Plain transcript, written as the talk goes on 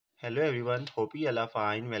Hello everyone, hope you all are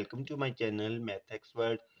fine. Welcome to my channel Math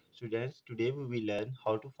Expert. Students, today we will learn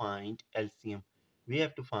how to find LCM. We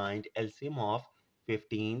have to find LCM of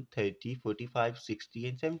 15, 30, 45, 60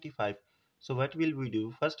 and 75. So what will we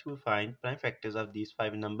do? First we find prime factors of these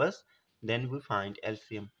five numbers, then we find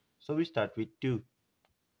LCM. So we start with 2.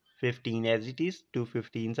 15 as it is, 2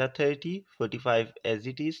 15s are 30, 45 as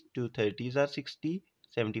it is, 2 30s are 60,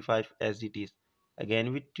 75 as it is.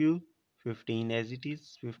 Again with 2, 15 as it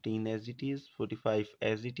is, 15 as it is, 45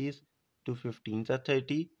 as it is, 2 15s are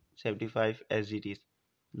 30, 75 as it is.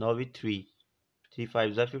 Now with 3, 3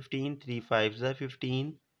 5s are 15, 3 5s are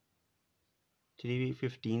 15, 3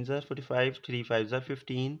 15s are 45, 3 5s are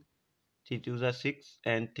 15, 3 2s are 6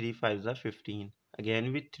 and 3 5s are 15.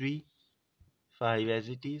 Again with 3, 5 as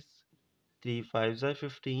it is, 3 5s are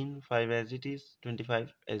 15, 5 as it is,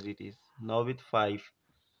 25 as it is. Now with 5,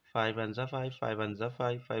 5 ones are 5, 5 ones are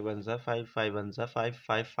 5, 5 ones are 5, 5 ones are 5,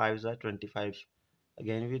 5 5s are 25.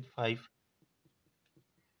 Again with 5,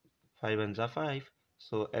 5 ones are 5.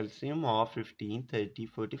 So LCM of 15, 30,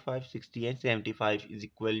 45, 60 and 75 is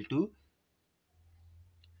equal to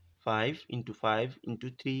 5 into 5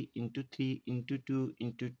 into 3 into 3 into 2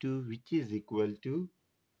 into 2, which is equal to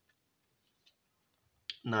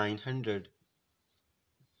 900.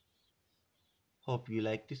 Hope you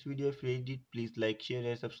like this video. If you did, please like, share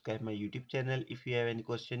and subscribe my YouTube channel. If you have any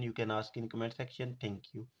question, you can ask in comment section.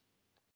 Thank you.